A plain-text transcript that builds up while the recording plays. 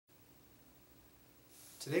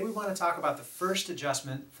Today we want to talk about the first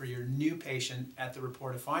adjustment for your new patient at the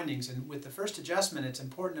report of findings. And with the first adjustment, it's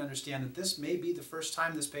important to understand that this may be the first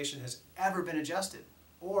time this patient has ever been adjusted.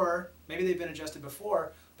 Or maybe they've been adjusted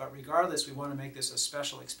before, but regardless, we want to make this a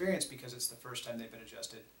special experience because it's the first time they've been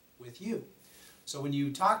adjusted with you. So when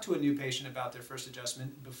you talk to a new patient about their first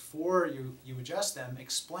adjustment, before you adjust them,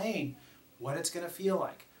 explain what it's going to feel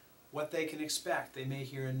like, what they can expect. They may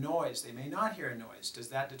hear a noise, they may not hear a noise. Does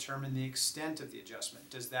that determine the extent of the adjustment?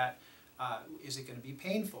 Does that, is it going to be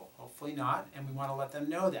painful? Hopefully not, and we want to let them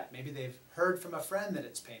know that. Maybe they've heard from a friend that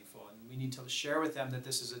it's painful, and we need to share with them that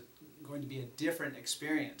this is going to be a different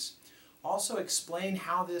experience. Also explain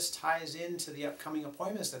how this ties into the upcoming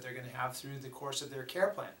appointments that they're going to have through the course of their care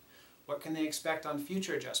plan. What can they expect on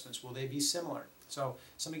future adjustments? Will they be similar? So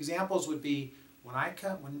some examples would be,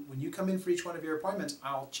 when you come in for each one of your appointments,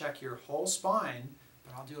 I'll check your whole spine,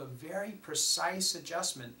 but I'll do a very precise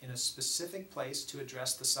adjustment in a specific place to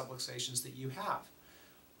address the subluxations that you have.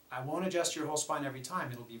 I won't adjust your whole spine every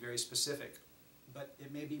time, it'll be very specific, but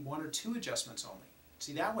it may be 1 or 2 adjustments only.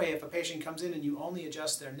 See, that way if a patient comes in and you only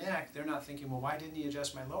adjust their neck, they're not thinking, well, why didn't he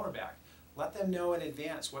adjust my lower back? Let them know in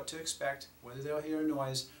advance what to expect, whether they'll hear a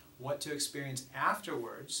noise, what to experience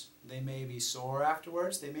afterwards. They may be sore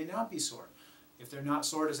afterwards, they may not be sore. If they're not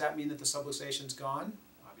sore, does that mean that the subluxation's gone?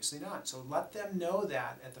 Obviously not. So let them know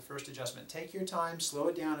that at the first adjustment. Take your time, slow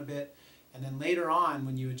it down a bit, and then later on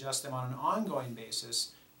when you adjust them on an ongoing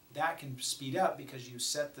basis, that can speed up because you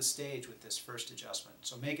set the stage with this first adjustment.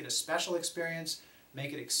 So make it a special experience,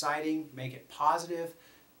 make it exciting, make it positive.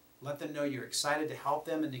 Let them know you're excited to help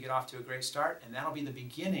them and to get off to a great start, and that'll be the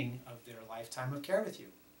beginning of their lifetime of care with you.